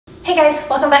Hey guys,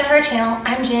 welcome back to our channel.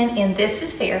 I'm Jen and this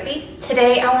is Therapy.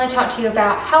 Today I want to talk to you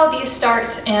about how abuse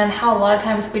starts and how a lot of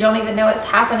times we don't even know it's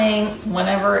happening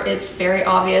whenever it's very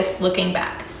obvious looking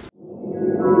back.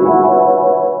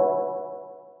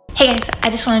 Hey guys, I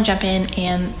just want to jump in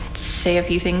and say a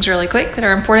few things really quick that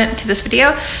are important to this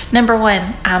video. Number one,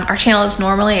 our channel is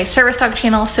normally a service dog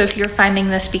channel, so if you're finding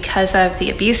this because of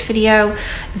the abuse video,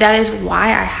 that is why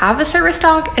I have a service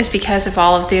dog, is because of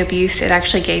all of the abuse. It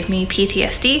actually gave me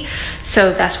PTSD,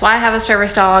 so that's why I have a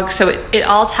service dog. So it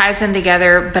all ties in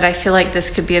together, but I feel like this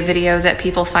could be a video that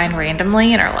people find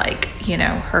randomly and are like, you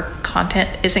know, her content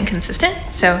isn't consistent,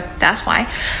 so that's why.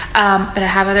 But I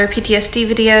have other PTSD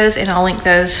videos and I'll link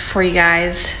those for you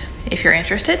guys if you're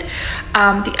interested.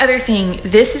 The other thing,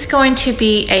 this is going to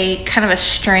be a kind of a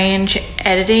strange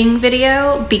editing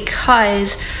video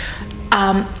because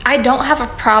I don't have a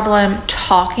problem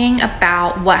talking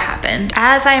about what happened.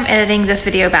 As I'm editing this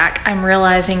video back, I'm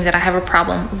realizing that I have a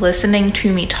problem listening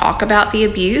to me talk about the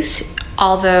abuse,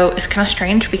 although it's kind of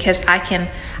strange because I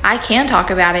can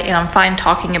talk about it and I'm fine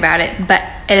talking about it, but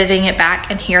editing it back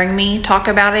and hearing me talk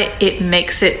about it, it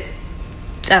makes it,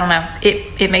 I don't know,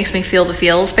 it makes me feel the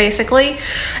feels basically,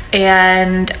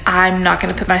 and I'm not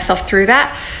going to put myself through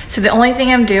that. So the only thing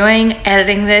I'm doing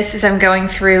editing this is I'm going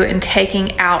through and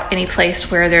taking out any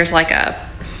place where there's like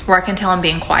where I can tell I'm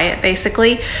being quiet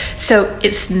basically. So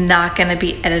it's not going to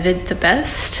be edited the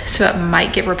best, so it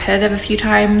might get repetitive a few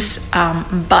times,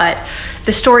 but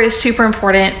the story is super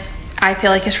important. I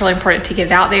feel like it's really important to get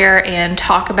it out there and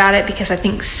talk about it because I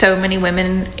think so many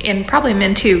women, and probably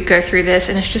men too, go through this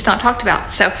and it's just not talked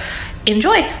about. So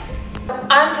enjoy.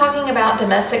 I'm talking about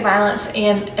domestic violence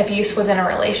and abuse within a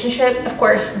relationship. Of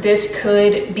course, this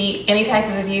could be any type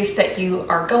of abuse that you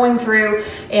are going through,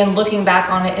 and looking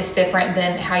back on it is different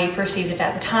than how you perceived it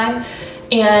at the time.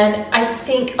 And I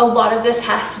think a lot of this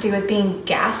has to do with being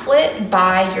gaslit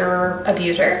by your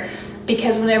abuser.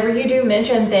 Because whenever you do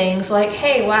mention things like,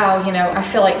 hey, wow, you know, I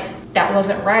feel like that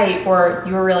wasn't right, or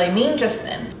you were really mean just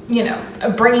then, you know,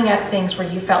 bringing up things where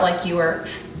you felt like you were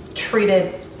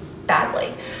treated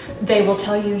badly, they will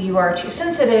tell you you are too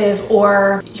sensitive,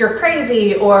 or you're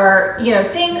crazy, or, you know,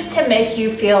 things to make you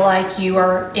feel like you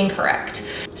are incorrect.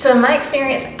 So in my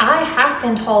experience, I have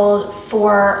been told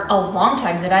for a long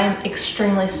time that I am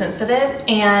extremely sensitive,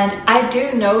 and I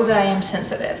do know that I am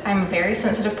sensitive. I'm a very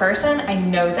sensitive person, I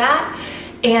know that,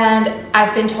 and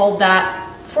I've been told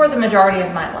that for the majority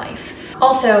of my life.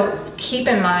 Also, keep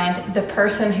in mind, the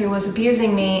person who was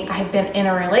abusing me, I had been in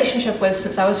a relationship with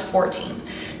since I was 14.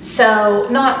 So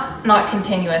not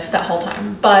continuous that whole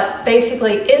time, but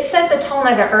basically it set the tone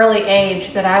at an early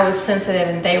age that I was sensitive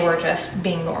and they were just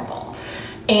being normal.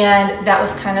 And that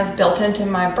was kind of built into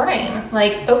my brain.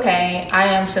 Like, okay, I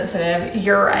am sensitive,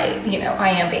 you're right, you know, I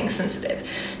am being sensitive.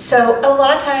 So a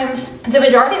lot of times, the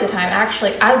majority of the time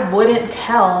actually, I wouldn't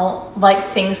tell like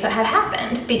things that had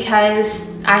happened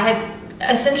because I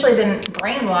had essentially been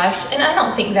brainwashed, and I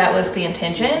don't think that was the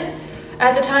intention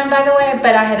at the time, by the way,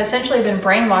 but I had essentially been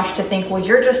brainwashed to think, well,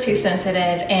 you're just too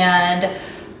sensitive and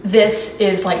this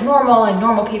is like normal, and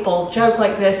normal people joke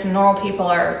like this, and normal people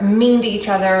are mean to each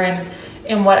other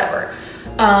and whatever.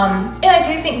 And I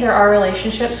do think there are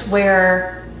relationships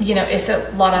where, you know, it's a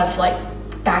lot of like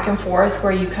back and forth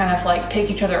where you kind of like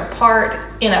pick each other apart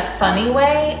in a funny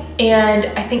way. And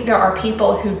I think there are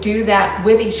people who do that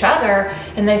with each other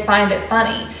and they find it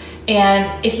funny.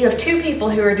 And if you have two people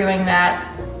who are doing that,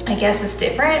 I guess it's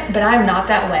different, but I'm not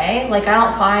that way. Like, I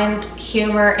don't find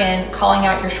humor in calling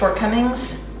out your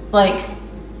shortcomings. Like,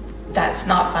 that's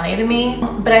not funny to me,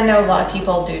 but I know a lot of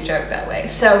people do joke that way.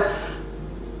 So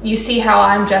you see how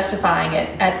I'm justifying it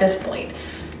at this point.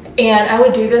 And I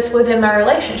would do this within my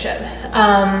relationship.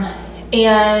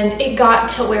 And it got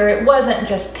to where it wasn't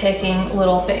just picking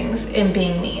little things and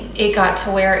being mean. It got to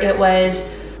where it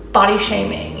was body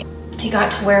shaming. It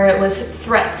got to where it was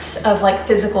threats of like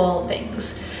physical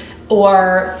things,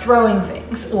 or throwing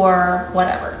things, or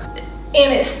whatever.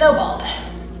 And it snowballed.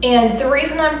 And the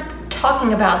reason I'm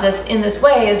talking about this in this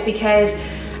way is because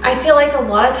I feel like a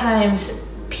lot of times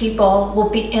people will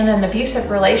be in an abusive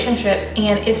relationship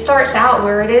and it starts out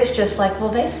where it is just like, well,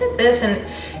 they said this and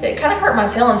it kind of hurt my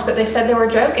feelings, but they said they were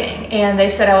joking, and they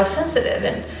said I was sensitive,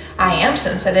 and I am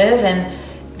sensitive, and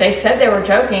they said they were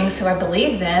joking, so I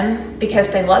believe them because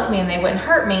they love me and they wouldn't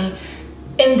hurt me.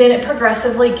 And then it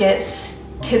progressively gets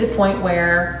to the point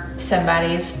where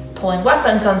somebody's pulling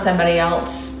weapons on somebody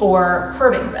else or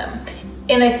hurting them.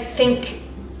 And I think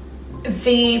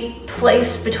the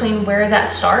place between where that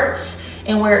starts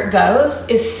and where it goes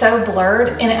is so blurred,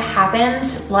 and it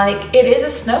happens like it is a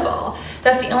snowball.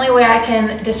 That's the only way I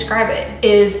can describe it,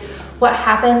 is what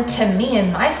happened to me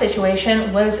in my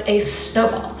situation was a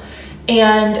snowball.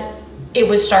 And it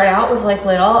would start out with like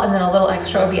little, and then a little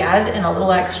extra would be added, and a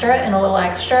little extra, and a little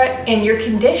extra. And you're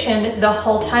conditioned the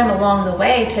whole time along the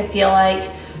way to feel like,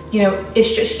 you know,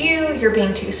 it's just you're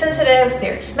being too sensitive,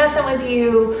 they're just messing with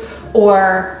you,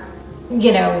 or,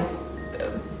 you know,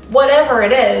 whatever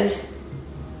it is,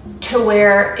 to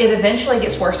where it eventually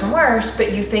gets worse and worse,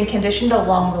 but you've been conditioned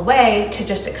along the way to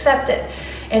just accept it.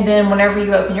 And then whenever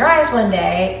you open your eyes one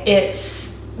day,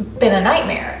 it's been a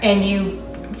nightmare, and you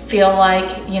feel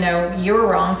like, you know, you were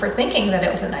wrong for thinking that it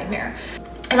was a nightmare.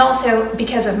 And also,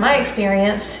 because of my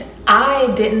experience,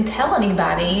 I didn't tell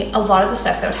anybody a lot of the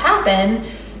stuff that would happen.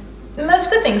 Most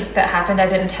of the things that happened I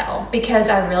didn't tell, because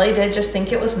I really did just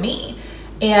think it was me.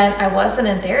 And I wasn't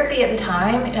in therapy at the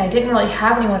time, and I didn't really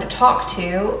have anyone to talk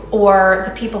to, or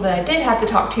the people that I did have to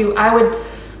talk to, I would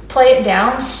play it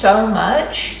down so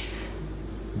much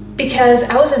because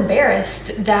I was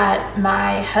embarrassed that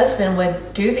my husband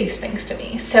would do these things to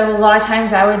me. So a lot of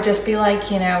times I would just be like,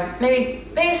 you know,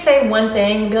 maybe say one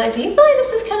thing and be like, do you feel like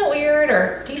this is kind of weird?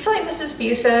 Or do you feel like this is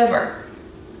abusive?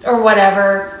 Or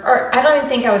whatever. Or I don't even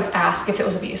think I would ask if it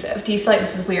was abusive. Do you feel like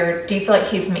this is weird? Do you feel like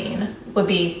he's mean? Would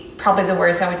be probably the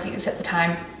words I would use at the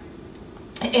time.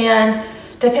 And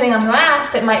depending on who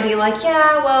asked, it might be like,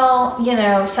 yeah, well, you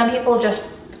know, some people just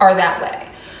are that way.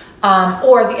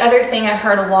 Or the other thing I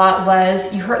heard a lot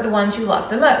was, you hurt the ones you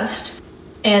love the most.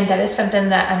 And that is something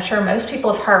that I'm sure most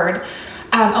people have heard.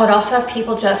 I would also have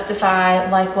people justify,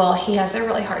 like, well, he has a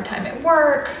really hard time at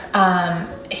work.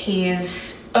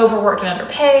 He's overworked and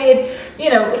underpaid.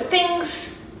 You know,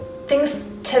 things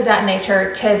to that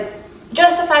nature to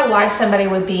justify why somebody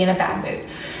would be in a bad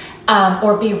mood,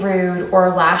 or be rude or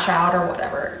lash out or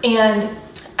whatever. And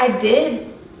I did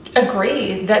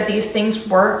agree that these things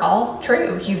were all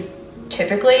true. You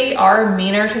typically are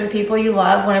meaner to the people you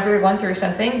love whenever you're going through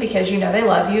something, because you know they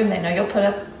love you and they know you'll put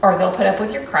up, or they'll put up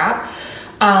with your crap.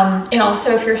 And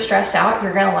also, if you're stressed out,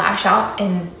 you're gonna lash out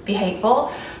and be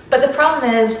hateful. But the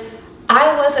problem is,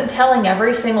 I wasn't telling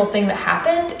every single thing that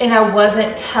happened, and I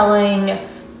wasn't telling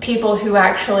people who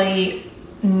actually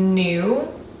knew.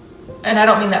 And I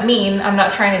don't mean that mean. I'm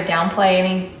not trying to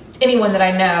downplay anyone that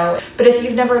I know. But if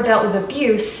you've never dealt with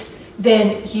abuse,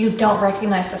 then you don't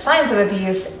recognize the signs of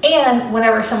abuse. And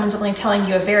whenever someone's only telling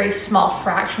you a very small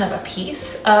fraction of a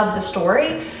piece of the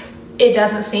story, it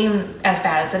doesn't seem as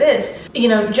bad as it is. You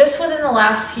know, just within the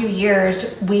last few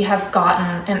years, we have gotten,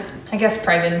 and I guess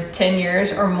probably been 10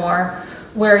 years or more,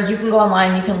 where you can go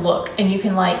online, you can look, and you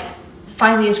can like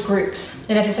find these groups.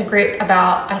 And if it's a group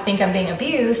about, I think I'm being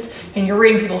abused, and you're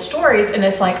reading people's stories, and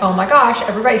it's like, oh my gosh,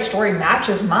 everybody's story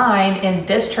matches mine, and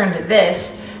this turned to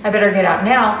this, I better get out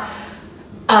now.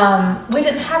 We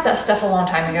didn't have that stuff a long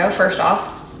time ago, first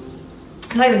off.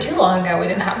 Not even too long ago, we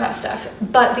didn't have that stuff.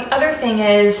 But the other thing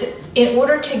is, in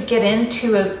order to get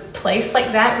into a place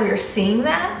like that where you're seeing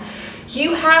that,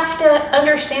 you have to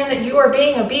understand that you are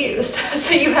being abused.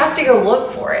 So you have to go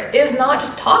look for it. It is not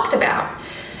just talked about.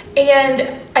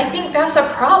 And I think that's a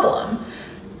problem,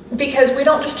 because we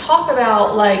don't just talk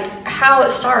about like how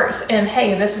it starts and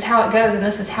hey, this is how it goes and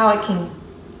this is how it can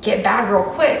get bad real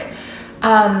quick.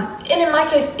 And in my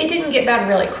case, it didn't get bad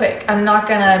really quick. I'm not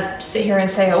gonna sit here and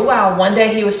say, oh wow, one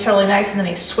day he was totally nice and then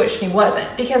he switched and he wasn't,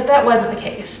 because that wasn't the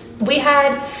case. We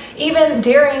had, even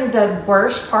during the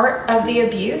worst part of the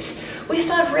abuse, we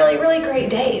still had really, really great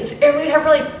days, and we'd have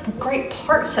really great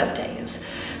parts of days.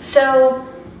 So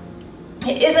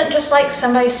it isn't just like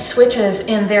somebody switches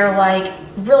and they're like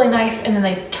really nice and then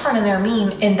they turn and they're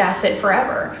mean and that's it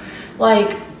forever.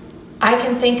 Like, I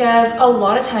can think of a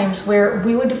lot of times where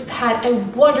we would have had a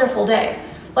wonderful day.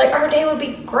 Like, our day would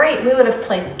be great. We would have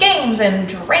played games and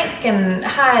drank and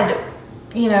had,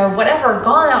 you know, whatever,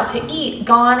 gone out to eat,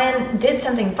 gone and did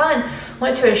something fun,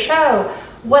 went to a show,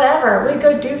 whatever. We'd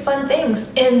go do fun things.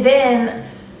 And then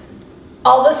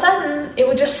all of a sudden it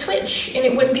would just switch and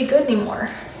it wouldn't be good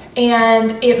anymore.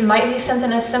 And it might be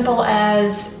something as simple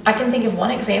as, I can think of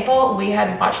one example. We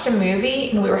had watched a movie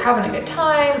and we were having a good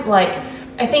time. Like,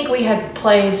 I think we had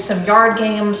played some yard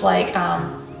games like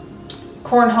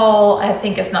cornhole. I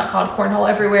think it's not called cornhole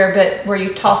everywhere, but where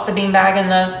you toss the beanbag in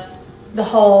the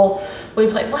hole. We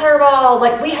played letterball.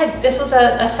 Like, we had, this was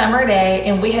a summer day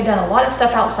and we had done a lot of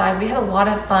stuff outside. We had a lot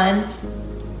of fun.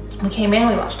 We came in,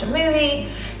 we watched a movie,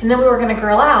 and then we were gonna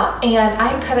grill out. And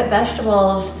I cut up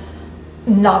vegetables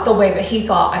not the way that he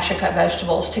thought I should cut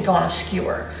vegetables, to go on a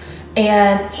skewer.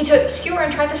 And he took the skewer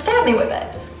and tried to stab me with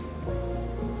it.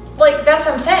 Like, that's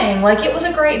what I'm saying. Like, it was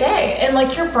a great day. And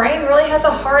like, your brain really has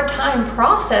a hard time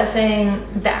processing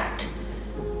that.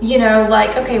 You know,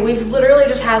 like, okay, we've literally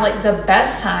just had like the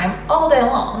best time all day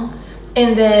long.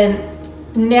 And then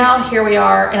now here we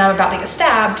are and I'm about to get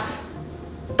stabbed,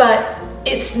 but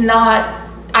it's not,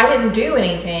 I didn't do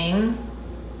anything,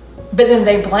 but then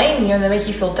they blame you and they make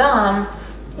you feel dumb.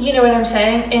 You know what I'm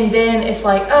saying? And then it's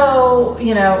like, oh,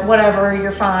 you know, whatever,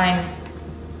 you're fine.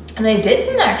 And they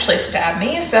didn't actually stab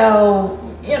me, so,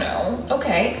 you know,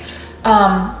 okay.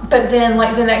 But then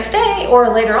like the next day or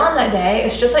later on that day,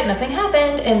 it's just like nothing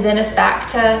happened. And then it's back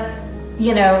to,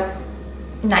 you know,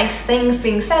 nice things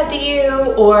being said to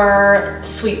you or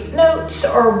sweet notes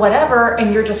or whatever.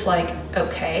 And you're just like,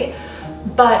 okay.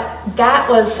 But that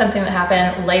was something that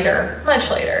happened later, much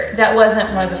later. That wasn't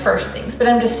one of the first things. But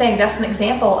I'm just saying that's an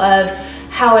example of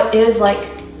how it is like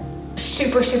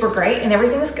super, super great and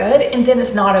everything's good. And then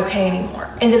it's not okay anymore.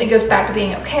 And then it goes back to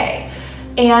being okay.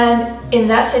 And in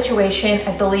that situation,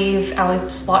 I believe I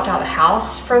was locked out of the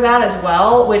house for that as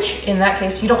well, which in that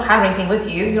case, you don't have anything with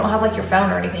you. You don't have like your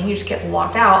phone or anything. You just get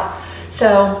locked out.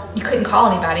 So you couldn't call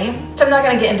anybody. So I'm not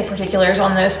going to get into particulars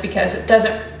on this because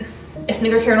it's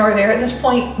neither here nor there at this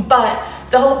point. But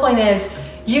the whole point is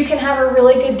you can have a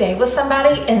really good day with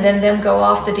somebody and then them go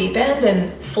off the deep end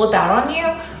and flip out on you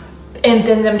and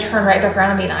then them turn right back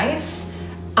around and be nice.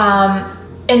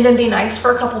 And then be nice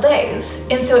for a couple days.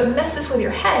 And so it messes with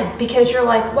your head because you're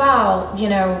like, wow, you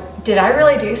know, did I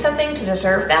really do something to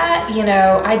deserve that? You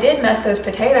know, I did mess those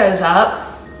potatoes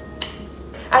up.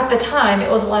 At the time, it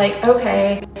was like,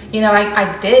 okay, you know,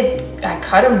 I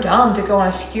cut them dumb to go on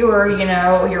a skewer, you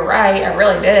know, you're right, I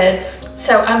really did.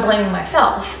 So I'm blaming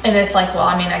myself. And it's like, well,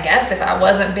 I mean, I guess if I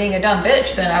wasn't being a dumb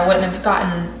bitch, then I wouldn't have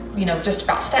gotten, you know, just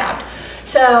about stabbed.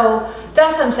 So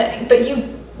that's what I'm saying. But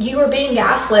you are being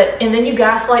gaslit and then you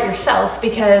gaslight yourself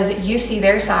because you see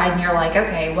their side and you're like,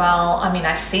 okay, well, I mean,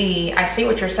 I see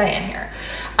what you're saying here.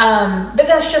 But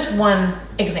that's just one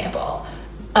example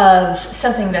of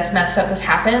something that's messed up that's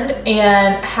happened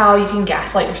and how you can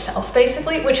gaslight yourself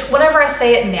basically, which whenever I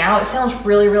say it now, it sounds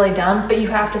really, really dumb, but you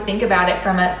have to think about it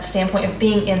from a standpoint of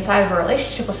being inside of a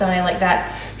relationship with somebody like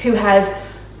that who has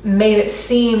made it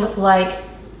seem like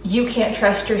you can't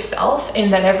trust yourself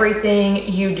and that everything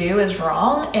you do is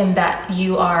wrong and that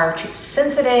you are too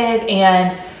sensitive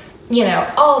and, you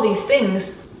know, all these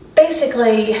things.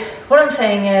 Basically, what I'm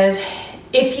saying is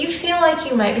if you feel like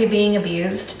you might be being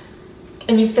abused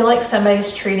and you feel like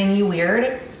somebody's treating you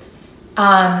weird,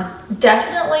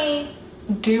 definitely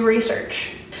do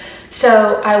research.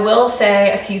 So I will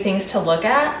say a few things to look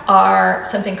at are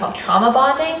something called trauma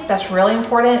bonding. That's really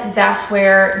important. That's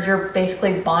where you're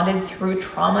basically bonded through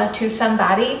trauma to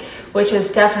somebody, which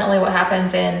is definitely what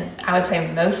happens in, I would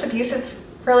say, most abusive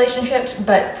relationships,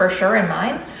 but for sure in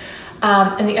mine.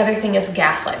 And the other thing is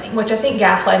gaslighting, which I think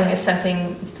gaslighting is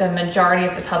something the majority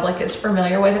of the public is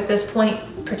familiar with at this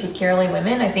point, particularly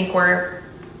women. I think we're,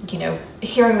 you know,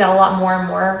 hearing that a lot more and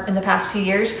more in the past few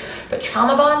years, but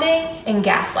trauma bonding and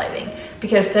gaslighting,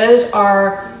 because those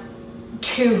are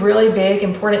two really big,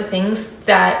 important things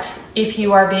that if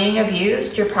you are being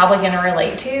abused, you're probably going to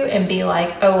relate to and be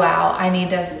like, oh, wow, I need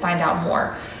to find out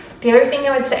more. The other thing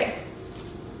I would say,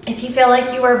 if you feel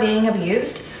like you are being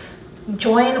abused,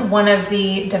 join one of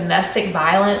the domestic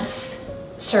violence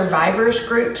survivors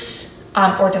groups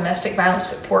or domestic violence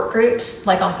support groups,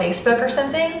 like on Facebook or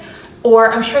something.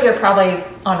 Or I'm sure they're probably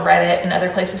on Reddit and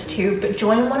other places too, but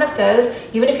join one of those.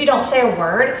 Even if you don't say a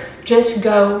word, just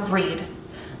go read.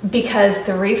 Because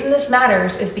the reason this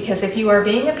matters is because if you are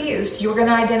being abused, you're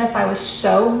gonna identify with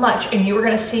so much and you are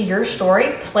gonna see your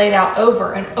story played out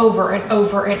over and over and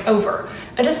over and over.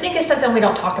 I just think it's something we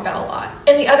don't talk about a lot.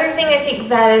 And the other thing I think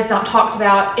that is not talked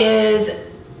about is,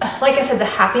 like I said, the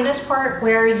happiness part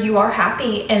where you are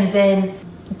happy and then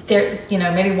there, you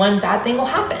know, maybe one bad thing will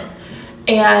happen.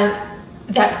 And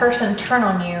that person turn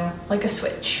on you like a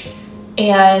switch,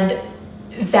 and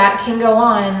that can go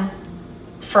on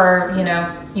for, you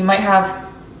know, you might have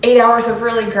 8 hours of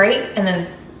really great and then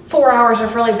 4 hours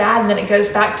of really bad, and then it goes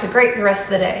back to great the rest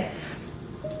of the day.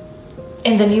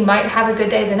 And then you might have a good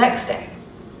day the next day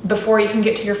before you can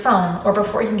get to your phone or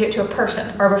before you can get to a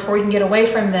person or before you can get away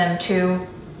from them to,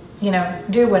 you know,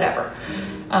 do whatever,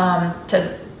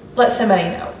 to let somebody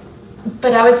know.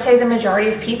 But I would say the majority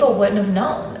of people wouldn't have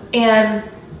known. And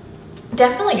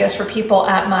definitely goes for people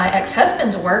at my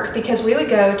ex-husband's work, because we would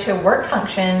go to work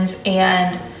functions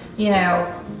and, you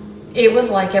know, it was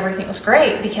like everything was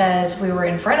great because we were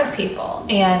in front of people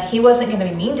and he wasn't going to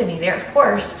be mean to me there, of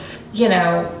course. You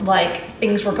know, like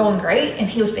things were going great and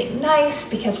he was being nice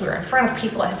because we were in front of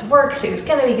people at his work, so he was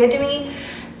going to be good to me.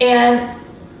 And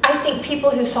I think people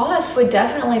who saw us would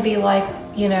definitely be like,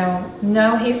 you know,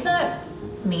 no, he's not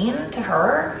mean to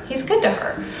her, he's good to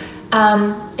her.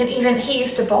 And even he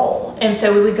used to bowl, and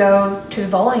so we would go to the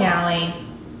bowling alley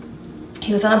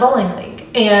he was in a bowling league,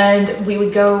 and we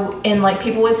would go and like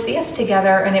people would see us together,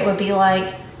 and it would be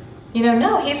like, you know,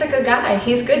 no, he's a good guy.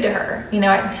 He's good to her. You know,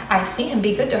 I see him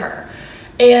be good to her.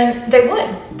 And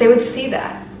they would see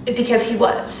that because he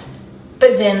was.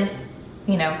 But then,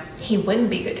 you know, he wouldn't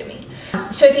be good to me.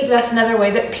 So I think that's another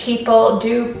way that people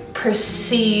do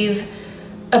perceive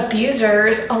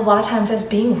abusers a lot of times as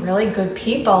being really good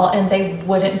people, and they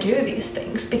wouldn't do these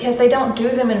things because they don't do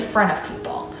them in front of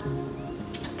people.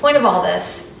 Point of all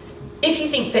this, if you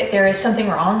think that there is something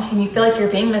wrong and you feel like you're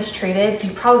being mistreated,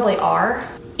 you probably are.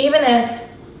 Even if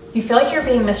you feel like you're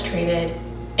being mistreated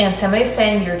and somebody's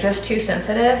saying you're just too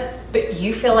sensitive, but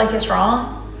you feel like it's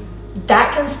wrong,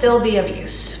 that can still be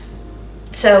abuse.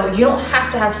 So you don't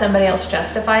have to have somebody else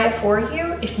justify it for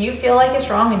you. If you feel like it's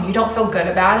wrong and you don't feel good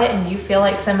about it, and you feel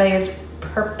like somebody is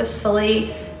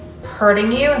purposefully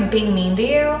hurting you and being mean to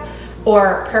you,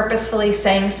 or purposefully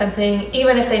saying something,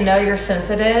 even if they know you're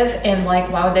sensitive and like,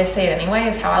 why would they say it anyway,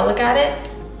 is how I look at it,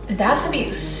 that's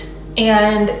abuse.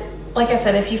 And like I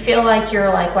said, if you feel like you're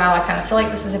like, wow, I kind of feel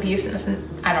like this is abuse and this,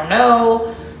 I don't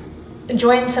know,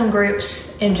 join some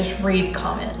groups and just read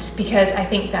comments, because I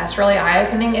think that's really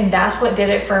eye-opening, and that's what did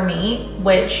it for me,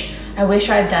 which I wish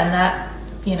I'd done that,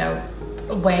 you know,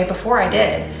 way before I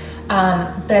did.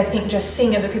 But I think just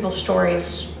seeing other people's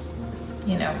stories,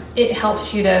 you know, it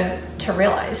helps you to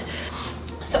realize.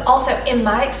 So also in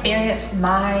my experience,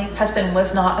 my husband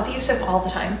was not abusive all the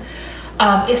time.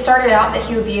 It started out that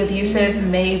he would be abusive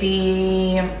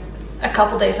maybe a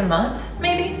couple days a month,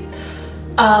 maybe.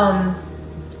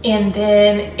 And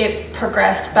then it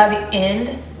progressed. By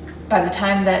the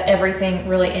time that everything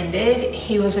really ended,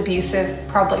 he was abusive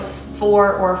probably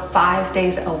 4 or 5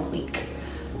 days a week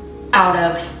out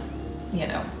of, you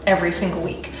know, every single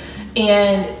week.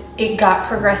 And it got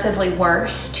progressively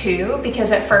worse too,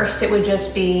 because at first it would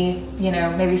just be, you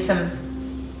know, maybe some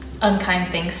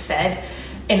unkind things said,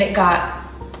 and it got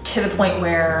to the point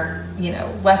where, you know,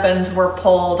 weapons were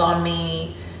pulled on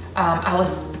me. I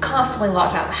was constantly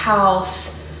locked out of the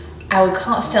house. I would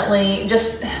constantly,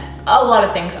 just a lot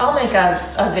of things. I'll make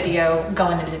a video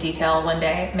going into detail one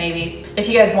day, maybe. If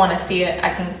you guys want to see it,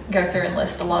 I can go through and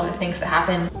list a lot of the things that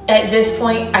happened. At this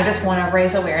point, I just want to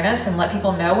raise awareness and let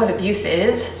people know what abuse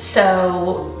is.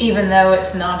 So even though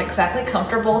it's not exactly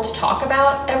comfortable to talk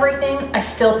about everything, I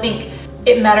still think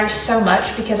it matters so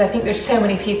much, because I think there's so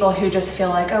many people who just feel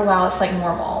like, oh wow, it's like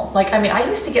normal. Like, I mean, I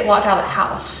used to get locked out of the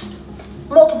house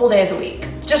multiple days a week,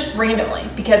 just randomly,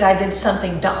 because I did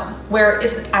something dumb, where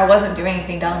I wasn't doing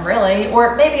anything dumb really,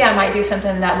 or maybe I might do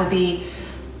something that would be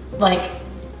like,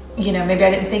 you know, maybe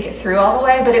I didn't think it through all the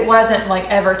way, but it wasn't like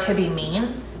ever to be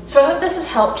mean. So I hope this has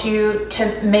helped you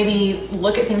to maybe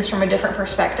look at things from a different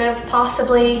perspective,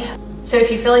 possibly. So if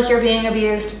you feel like you're being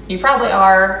abused, you probably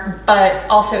are, but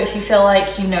also if you feel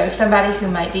like you know somebody who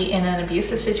might be in an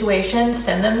abusive situation,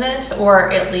 send them this,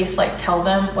 or at least like tell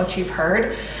them what you've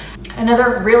heard.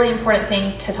 Another really important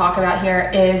thing to talk about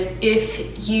here is,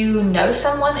 if you know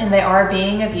someone and they are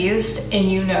being abused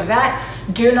and you know that,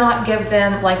 do not give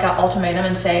them like an ultimatum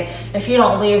and say, if you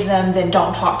don't leave them, then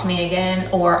don't talk to me again,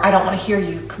 or I don't want to hear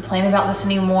you complain about this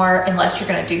anymore unless you're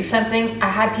going to do something. I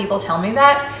had people tell me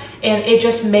that, and it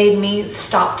just made me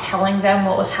stop telling them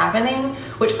what was happening,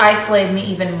 which isolated me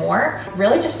even more.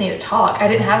 Really just need to talk. I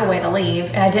didn't have a way to leave,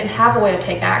 and I didn't have a way to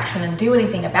take action and do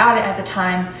anything about it at the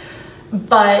time.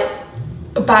 But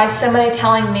by somebody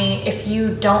telling me, if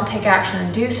you don't take action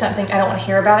and do something, I don't want to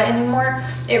hear about it anymore,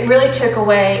 it really took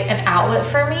away an outlet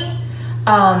for me.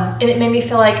 And it made me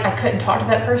feel like I couldn't talk to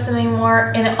that person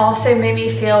anymore. And it also made me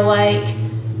feel like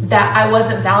that I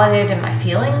wasn't validated in my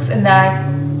feelings, and that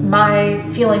my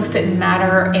feelings didn't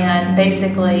matter. And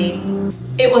basically,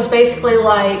 it was basically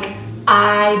like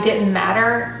I didn't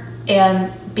matter.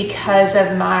 And because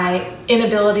of my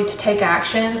inability to take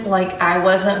action, like I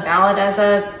wasn't valid as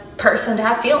a person to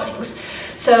have feelings.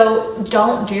 So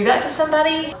don't do that to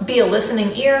somebody. Be a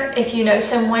listening ear. If you know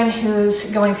someone who's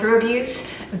going through abuse,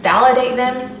 validate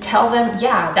them, tell them,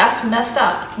 yeah, that's messed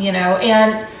up, you know.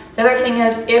 And the other thing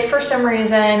is, if for some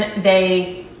reason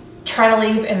they try to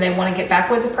leave and they want to get back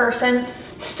with the person,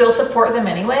 still support them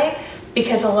anyway,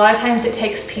 because a lot of times it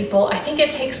takes people, I think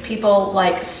it takes people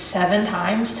like 7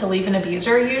 times to leave an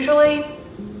abuser usually.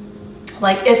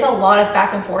 Like, it's a lot of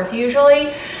back and forth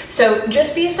usually. So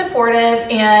just be supportive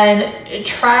and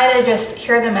try to just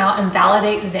hear them out and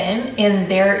validate them in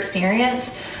their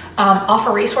experience.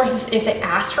 Offer resources if they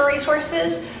ask for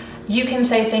resources. You can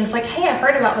say things like, hey, I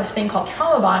heard about this thing called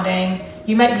trauma bonding.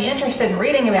 You might be interested in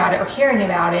reading about it or hearing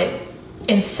about it,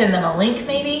 and send them a link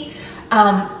maybe.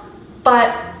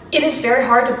 But it is very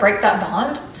hard to break that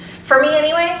bond. For me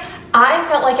anyway, I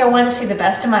felt like I wanted to see the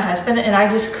best in my husband, and I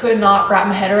just could not wrap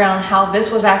my head around how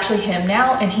this was actually him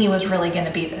now and he was really going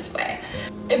to be this way.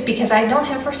 Because I'd known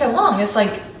him for so long. It's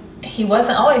like he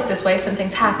wasn't always this way, some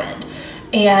things happened.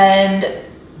 And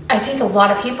I think a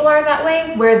lot of people are that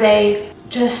way, where they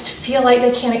just feel like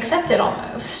they can't accept it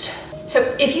almost.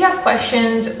 So if you have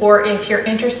questions, or if you're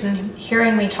interested in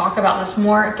hearing me talk about this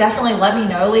more, definitely let me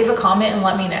know. Leave a comment and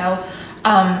let me know.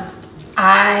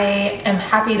 I am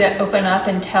happy to open up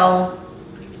and tell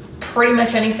pretty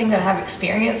much anything that I have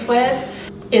experience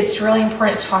with. It's really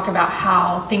important to talk about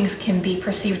how things can be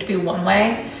perceived to be one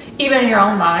way, even in your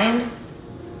own mind,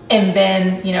 and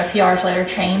then, you know, a few hours later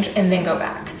change and then go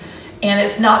back. And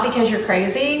it's not because you're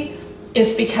crazy,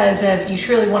 it's because of you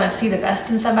truly want to see the best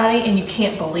in somebody and you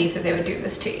can't believe that they would do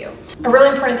this to you. A really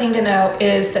important thing to know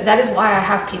is that that is why I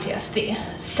have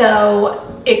PTSD.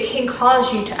 So it can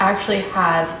cause you to actually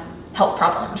have health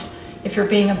problems if you're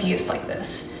being abused like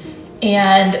this,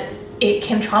 and it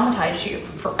can traumatize you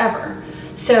forever.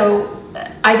 So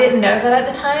I didn't know that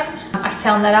at the time. I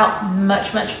found that out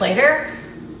much later,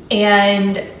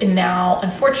 and now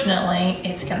unfortunately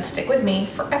it's gonna stick with me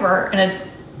forever in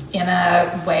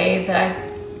a way that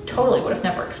I totally would have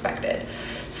never expected.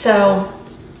 So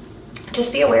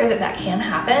just be aware that that can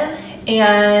happen.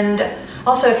 And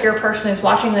also, if you're a person who's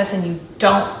watching this and you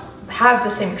don't have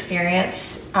the same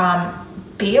experience,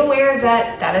 be aware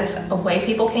that that is a way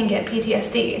people can get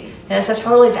PTSD, and it's a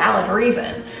totally valid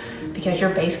reason, because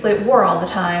you're basically at war all the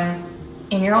time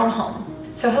in your own home.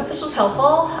 So I hope this was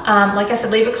helpful. Like I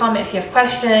said, leave a comment if you have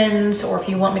questions, or if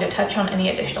you want me to touch on any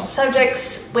additional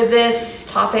subjects with this,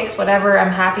 topics, whatever.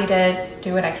 I'm happy to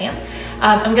do what I can.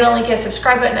 I'm gonna link a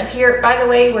subscribe button up here. By the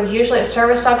way, we're usually a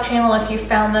service dog channel. If you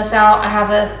found this out, I have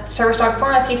a service dog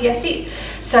for my PTSD.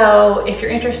 So if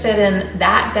you're interested in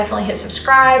that, definitely hit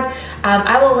subscribe.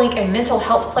 I will link a mental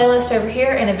health playlist over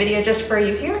here and a video just for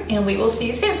you here, and we will see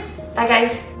you soon. Bye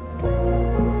guys.